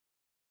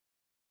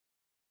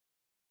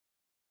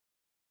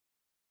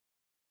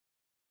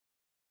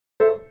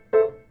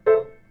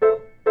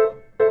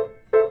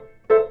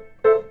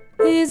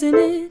Isn't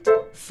it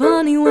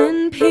funny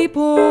when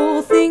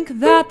people think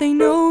that they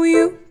know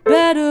you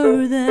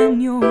better than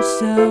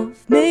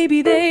yourself?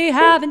 Maybe they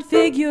haven't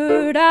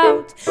figured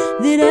out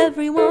that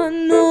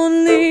everyone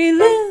only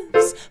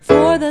lives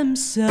for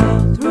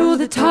themselves. Through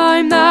the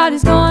time that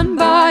has gone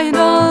by and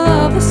all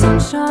of the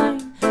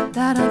sunshine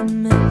that I've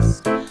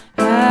missed,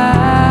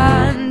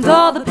 and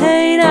all the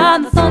pain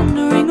and the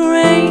thundering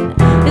rain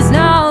has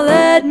now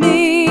led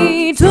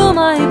me to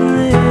my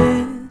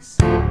bliss.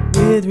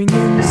 Withering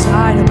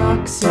inside a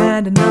box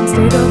and a numb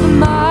state of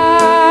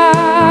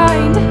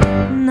mind.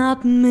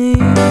 Not me.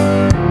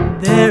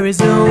 There is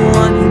no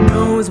one who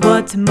knows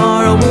what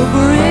tomorrow will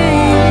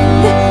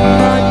bring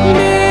but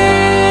me.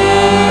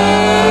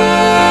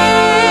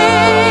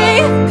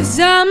 'Cause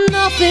I'm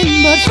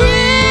nothing but free.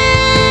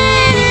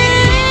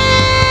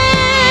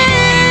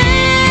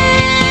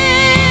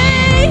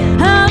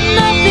 I'm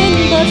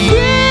nothing but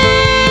free.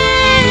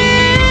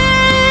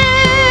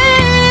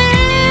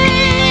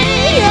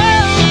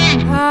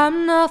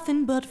 I'm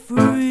nothing but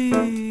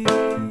free.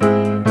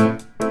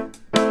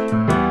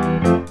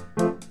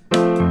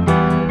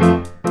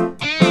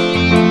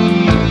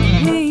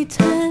 We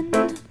tend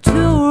to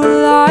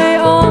rely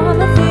on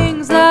the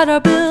things that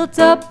are built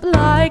up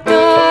like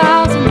a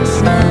house in the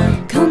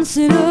sand.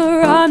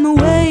 Consider I'm the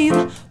wave,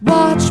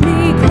 watch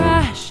me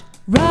crash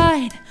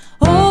right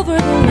over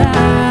the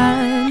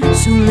land.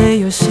 So lay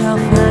yourself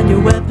and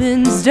your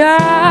weapons down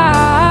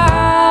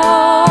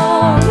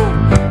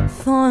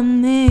for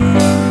me.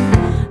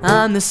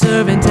 I'm the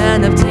servant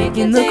and I've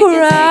taken the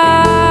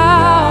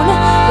crown.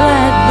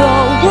 Let the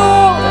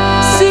world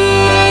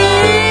see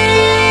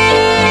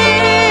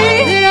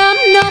that I'm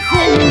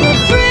nothing but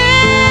free.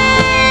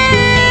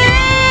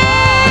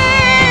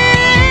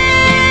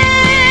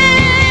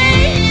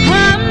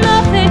 I'm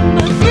nothing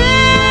but free.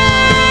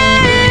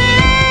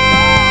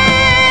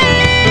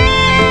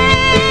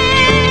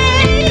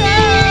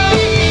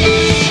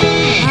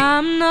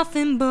 I'm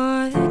nothing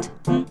but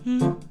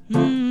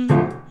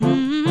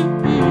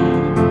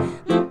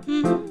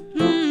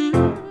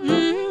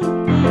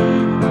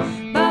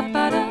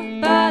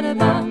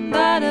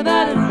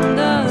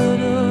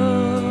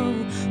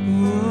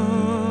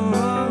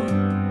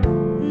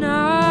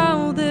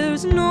now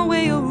there's no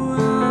way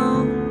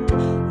around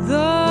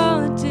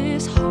the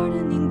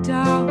disheartening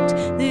doubt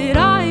that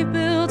I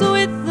built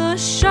with the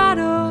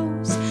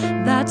shadows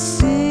that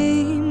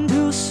seem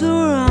to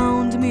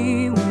surround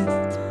me,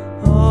 with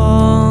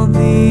all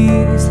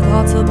these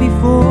thoughts of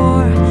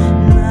before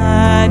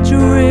that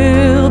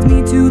drilled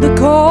me to the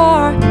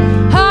core.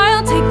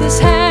 I'll take this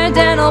hand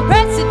and I'll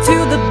press it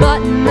to the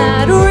button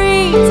that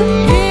reads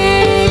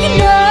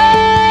ignore.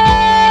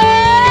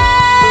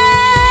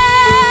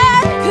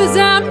 'Cause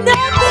I'm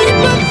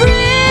nothing but free.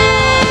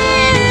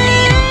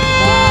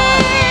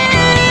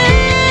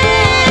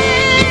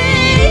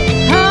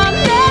 I'm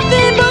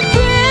nothing but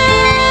free.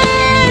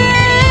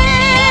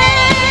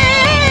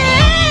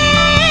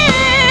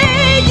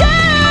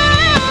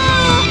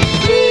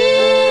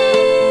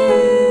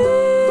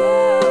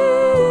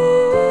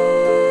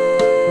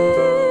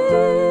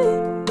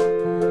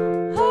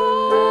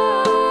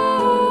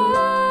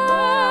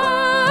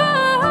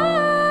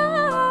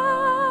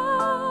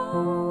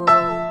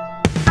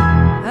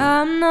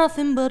 I'm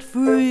nothing but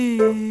free.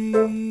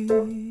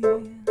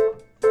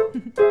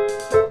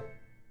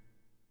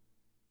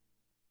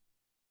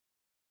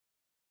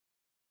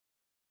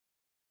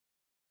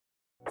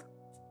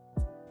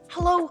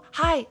 Hello,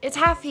 hi, it's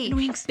Happy and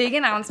Winks. Big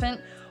announcement.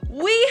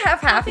 We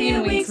have Happy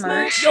and Winks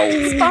merch.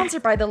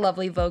 Sponsored by the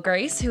lovely Vogue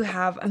Grace, who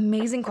have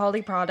amazing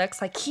quality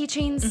products like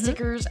keychains,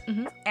 stickers,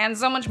 and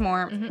so much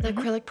more. The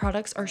acrylic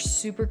products are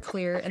super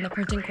clear and the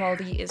printing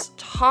quality is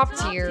top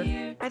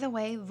tier. By the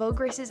way, Vogue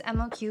Grace's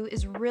MOQ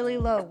is really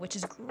low, which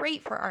is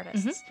great for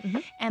artists.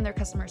 And their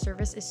customer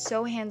service is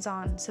so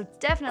hands-on, so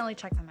definitely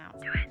check them out.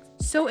 Do it.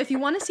 So if you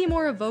want to see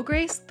more of Vogue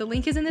Grace, the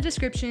link is in the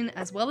description,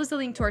 as well as the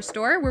link to our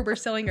store where we're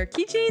selling our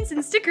keychains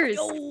and stickers.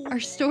 Our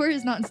store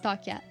is not in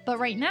stock yet, but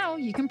right now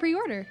you can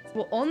pre-order.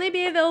 Will only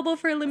be available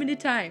for a limited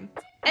time.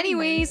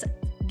 Anyways,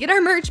 get our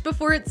merch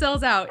before it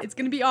sells out. It's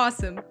gonna be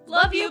awesome.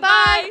 Love you,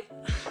 bye!